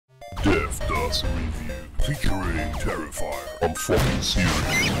Dev does a review featuring Terifire. I'm fucking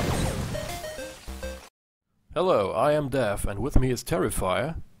serious. Hello, I am Dev and with me is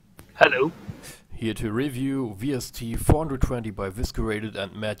Terifire. Hello. Here to review vst420 by Viscerated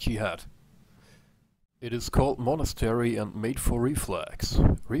and Mad Jihad. It is called Monastery and made for Reflex.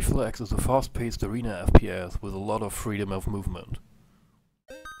 Reflex is a fast-paced arena FPS with a lot of freedom of movement.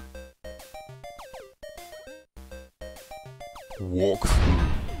 Walkthrough.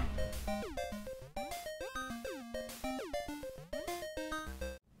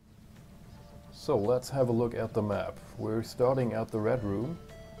 So let's have a look at the map. We're starting at the red room,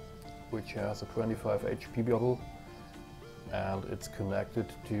 which has a 25 HP bottle, and it's connected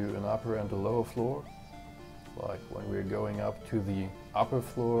to an upper and a lower floor. Like when we're going up to the upper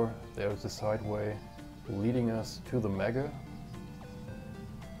floor, there's a sideway leading us to the Mega,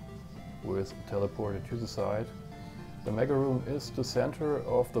 with a teleporter to the side. The Mega room is the center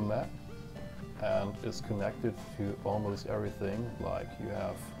of the map and is connected to almost everything. Like you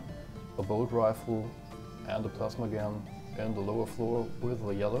have a bolt rifle and a plasma gun in the lower floor with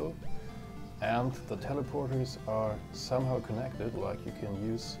the yellow, and the teleporters are somehow connected. Like you can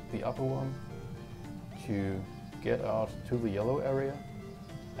use the upper one to get out to the yellow area,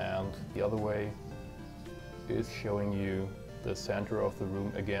 and the other way is showing you the center of the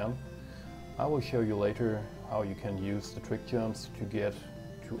room again. I will show you later how you can use the trick jumps to get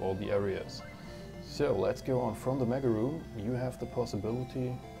to all the areas. So let's go on. From the Mega room you have the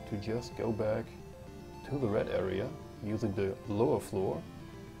possibility to just go back to the red area using the lower floor,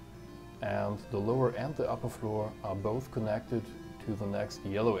 and the lower and the upper floor are both connected to the next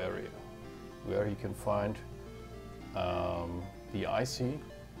yellow area, where you can find the IC.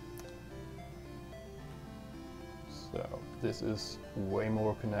 So this is way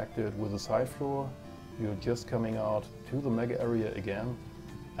more connected with the side floor. You're just coming out to the Mega area again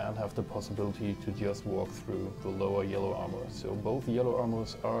and have the possibility to just walk through the lower yellow armor. So both yellow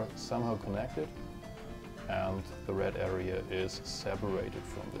armors are somehow connected, and the red area is separated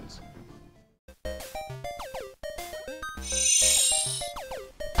from this.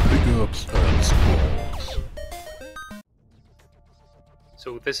 Pickups and spawns.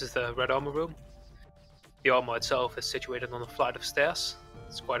 So this is the red armor room. The armor itself is situated on a flight of stairs.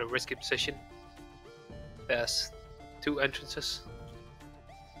 It's quite a risky position. There's two entrances.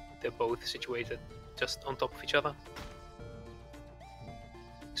 They're both situated just on top of each other.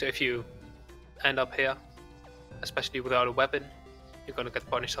 So if you end up here, especially without a weapon, you're gonna get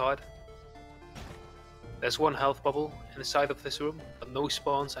punished hard. There's one health bubble in the side of this room, but no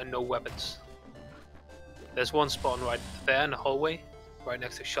spawns and no weapons. There's one spawn right there in the hallway, right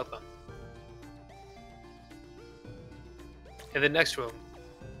next to shotgun. In the next room,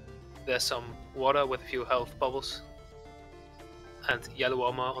 there's some water with a few health bubbles and yellow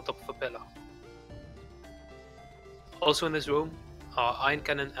armor on top of a pillar. Also in this room are iron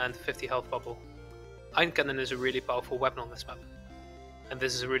cannon and 50 health bubble. Iron cannon is a really powerful weapon on this map, and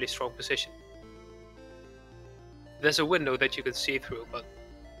this is a really strong position. There's a window that you can see through, but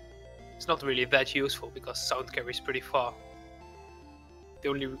it's not really that useful because sound carries pretty far. The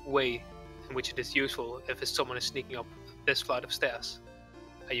only way in which it is useful if someone is sneaking up this flight of stairs,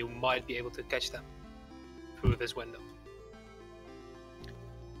 and you might be able to catch them through this window.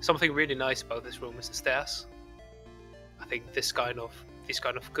 Something really nice about this room is the stairs. I think these kind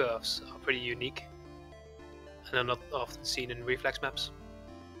of curves are pretty unique and are not often seen in reflex maps.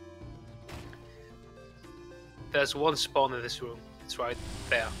 There's one spawn in this room. It's right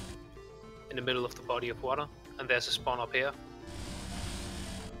there in the middle of the body of water, and there's a spawn up here.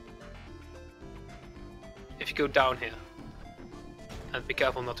 If you go down here, and be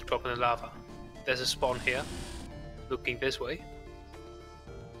careful not to drop in the lava, there's a spawn here looking this way,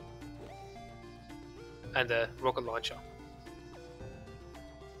 and a rocket launcher.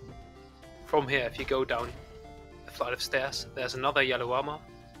 From here, if you go down the flight of stairs, there's another yellow armor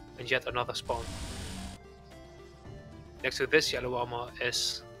and yet another spawn. Next to this yellow armor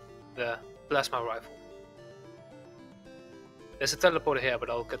is the plasma rifle. There's a teleporter here, but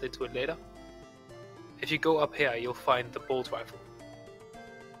I'll get into it later. If you go up here, you'll find the bolt rifle.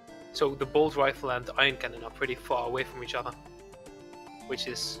 So the bolt rifle and the iron cannon are pretty far away from each other, which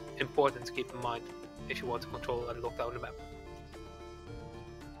is important to keep in mind if you want to control and lock down the map.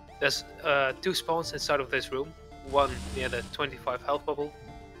 There's two spawns inside of this room, one near the 25 health bubble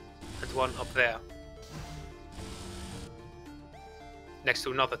and one up there, next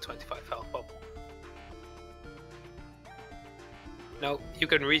to another 25 health bubble. Now you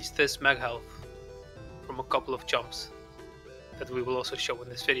can reach this mag health from a couple of jumps that we will also show in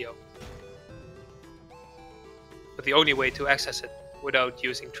this video. But the only way to access it without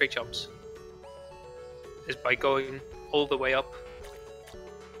using trick jumps is by going all the way up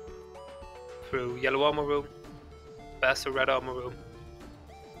through yellow armor room, past the red armor room,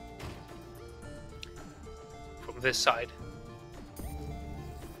 from this side.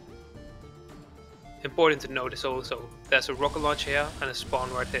 Important to notice also, there's a rocket launcher here and a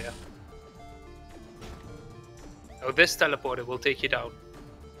spawn right here. Now this teleporter will take you down,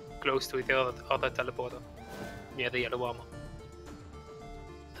 close to the other teleporter, near the yellow armor.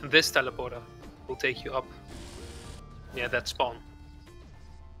 And this teleporter will take you up, near that spawn.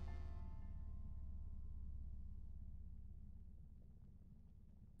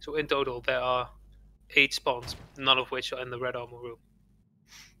 So in total there are 8 spawns, none of which are in the red armor room.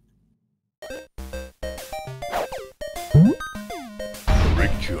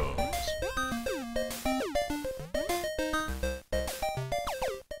 Trick jumps.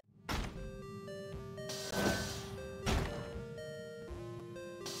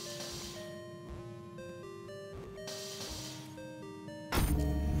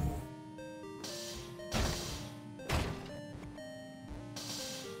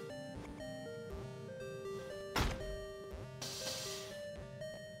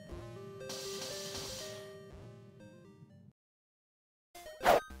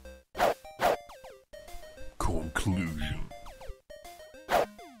 Conclusion.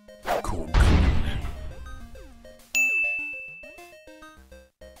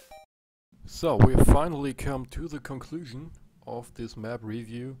 So we've finally come to the conclusion of this map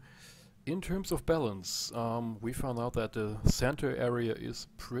review. In terms of balance, we found out that the center area is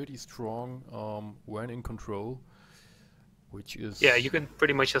pretty strong when in control, which is... Yeah, you can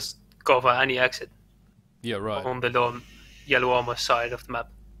pretty much just cover any exit. Yeah, right. On the yellow armor side of the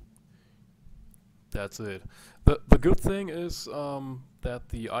map. That's it. The good thing is that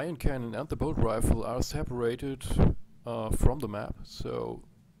the iron cannon and the bolt rifle are separated from the map, so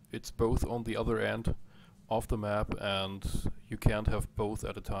it's both on the other end of the map, and you can't have both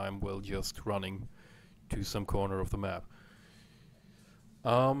at a time while just running to some corner of the map.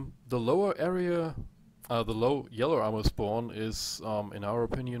 The lower area, the low yellow armor spawn is, in our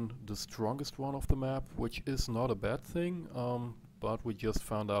opinion, the strongest one of the map, which is not a bad thing, but we just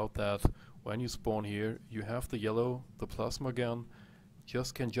found out that when you spawn here, you have the yellow, the plasma gun,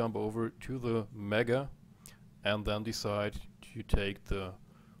 just can jump over to the mega and then decide to take the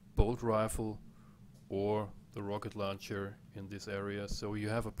bolt rifle or the rocket launcher in this area, so you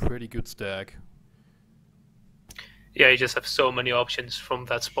have a pretty good stack. Yeah, you just have so many options from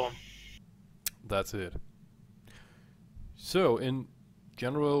that spawn. That's it. So in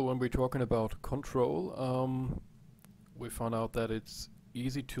general, when we're talking about control, we found out that it's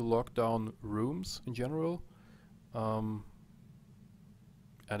easy to lock down rooms in general, and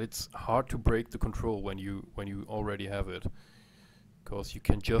it's hard to break the control when you already have it, because you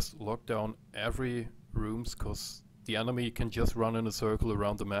can just lock down every rooms, because the enemy can just run in a circle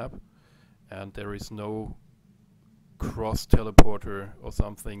around the map, and there is no cross teleporter or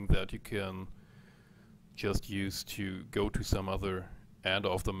something that you can just use to go to some other end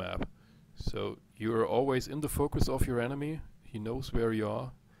of the map. So you are always in the focus of your enemy. He knows where you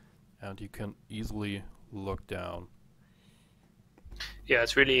are, and you can easily lock down. Yeah,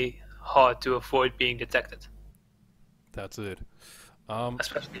 it's really hard to avoid being detected. That's it.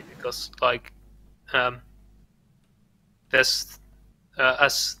 Especially because, like, there's,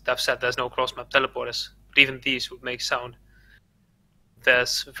 as Dev said, there's no cross-map teleporters, but even these would make sound.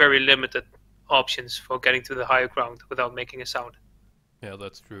 There's very limited options for getting to the higher ground without making a sound. Yeah,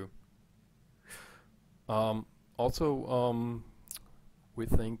 that's true. Also, we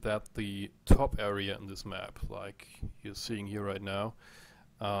think that the top area in this map, like you're seeing here right now,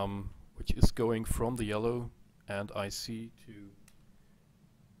 which is going from the yellow and IC to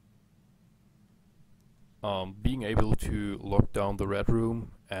being able to lock down the red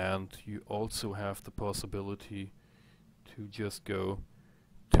room, and you also have the possibility to just go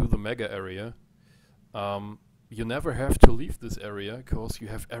to the mega area. You never have to leave this area, because you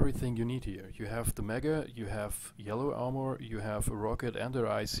have everything you need here. You have the mega, you have yellow armor, you have a rocket and an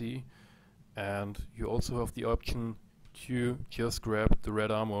IC, and you also have the option to just grab the red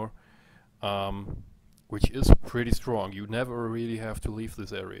armor, which is pretty strong. You never really have to leave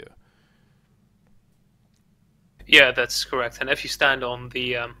this area. Yeah, that's correct. And if you stand on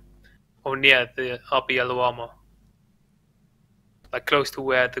the or near the upper yellow armor, like close to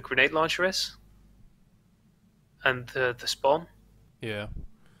where the grenade launcher is and the spawn, yeah,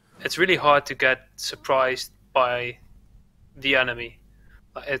 it's really hard to get surprised by the enemy.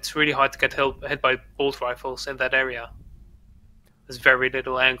 It's really hard to get hit by bolt rifles in that area. There's very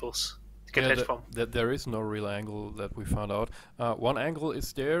little angles get hit from. There is no real angle that we found out. One angle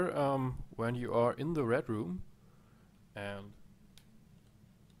is there when you are in the red room and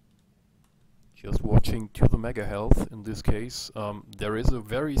just watching to the mega health. In this case, there is a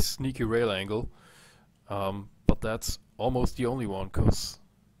very sneaky rail angle, but that's almost the only one, because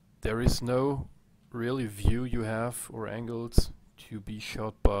there is no really view you have or angles to be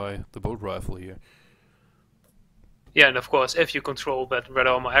shot by the bolt rifle here. Yeah, and of course, if you control that red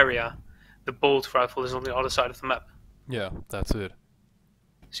armor area, the bolt rifle is on the other side of the map. Yeah, that's it.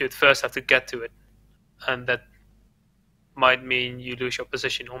 So you'd first have to get to it, and that might mean you lose your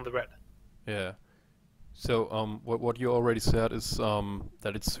position on the red. Yeah. So what you already said is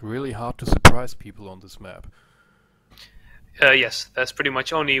that it's really hard to surprise people on this map. Yes, there's pretty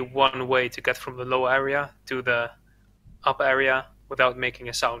much only one way to get from the low area to the up area without making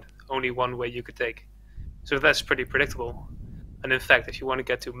a sound. Only one way you could take. So that's pretty predictable. And in fact, if you want to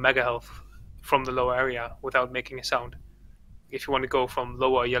get to mega health from the lower area without making a sound, if you want to go from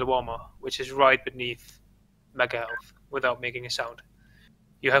lower yellow armor, which is right beneath mega health, without making a sound,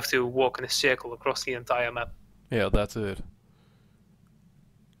 you have to walk in a circle across the entire map. Yeah, that's it.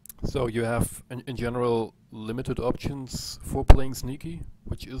 So you have, in general, limited options for playing sneaky,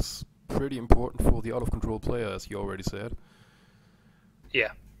 which is pretty important for the out-of-control player, as you already said.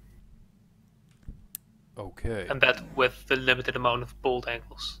 Yeah. Okay. And that with the limited amount of bolt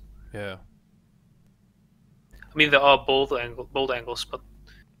angles. Yeah. I mean, there are bolt angles, but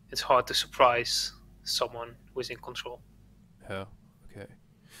it's hard to surprise someone who is in control. Yeah, okay.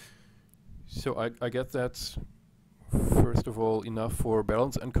 So I get that's, first of all, enough for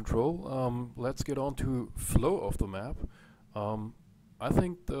balance and control. Let's get on to flow of the map. I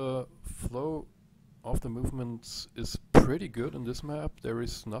think the flow of the movements is pretty good in this map. There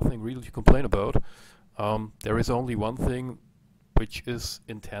is nothing really to complain about. There is only one thing which is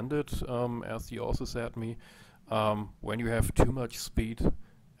intended, as you also said me, when you have too much speed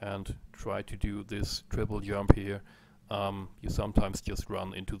and try to do this triple jump here, you sometimes just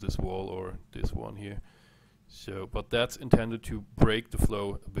run into this wall or this one here. So, but that's intended to break the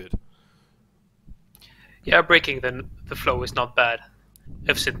flow a bit. Yeah, breaking the flow is not bad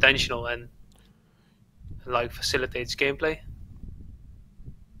if it's intentional and like facilitates gameplay.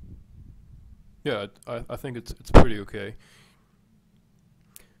 Yeah, I think it's pretty okay.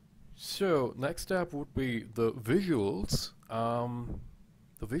 So next step would be the visuals.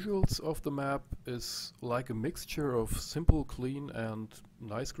 The visuals of the map is like a mixture of simple, clean, and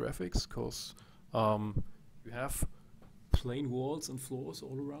nice graphics, because you have plain walls and floors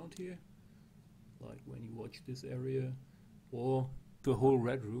all around here, like when you watch this area, or the whole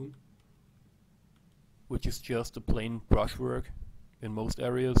red room, which is just a plain brushwork in most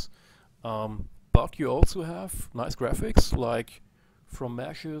areas. But you also have nice graphics, like from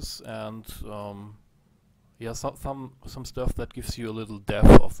meshes and yeah, some stuff that gives you a little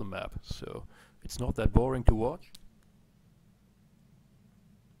depth of the map, so it's not that boring to watch.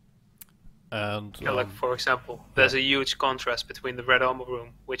 And yeah, like for example, there's a huge contrast between the red armor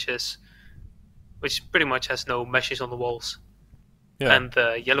room, which pretty much has no meshes on the walls, yeah, and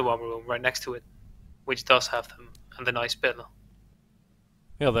the yellow armor room right next to it, which does have them, and the nice pillar.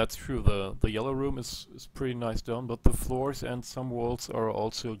 yeah, that's true. The yellow room is pretty nice done, but the floors and some walls are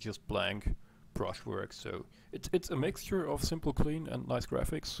also just blank brushwork. So it's a mixture of simple, clean, and nice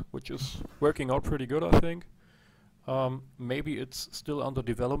graphics, which is working out pretty good, I think. Maybe it's still under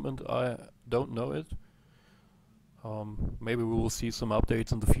development. I don't know it. Maybe we will see some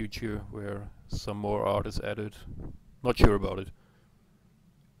updates in the future where some more art is added. Not sure about it.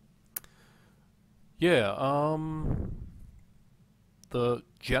 Yeah. The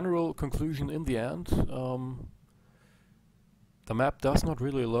general conclusion in the end, the map does not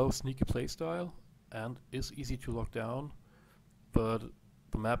really allow sneaky playstyle and is easy to lock down, but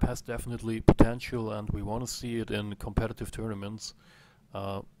the map has definitely potential and we want to see it in competitive tournaments.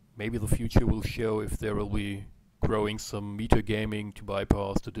 Maybe the future will show if there will be growing some meta gaming to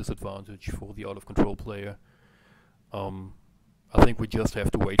bypass the disadvantage for the out-of-control player. I think we just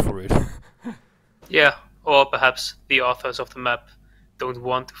have to wait for it. Yeah, or perhaps the authors of the map don't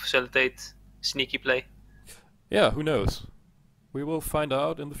want to facilitate sneaky play. Yeah, who knows? We will find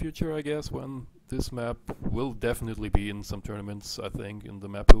out in the future, I guess, when this map will definitely be in some tournaments, I think, in the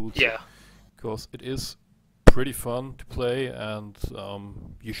map pools. Yeah. Because it is pretty fun to play and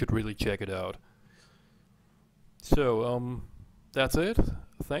you should really check it out. So, that's it.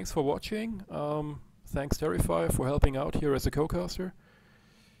 Thanks for watching. Thanks Terifire for helping out here as a co-caster.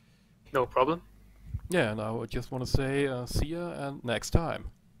 No problem. Yeah, and I just want to say see ya and next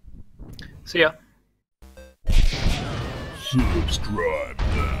time. See ya. Subscribe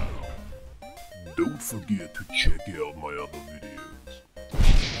now. don't forget to check out my other videos.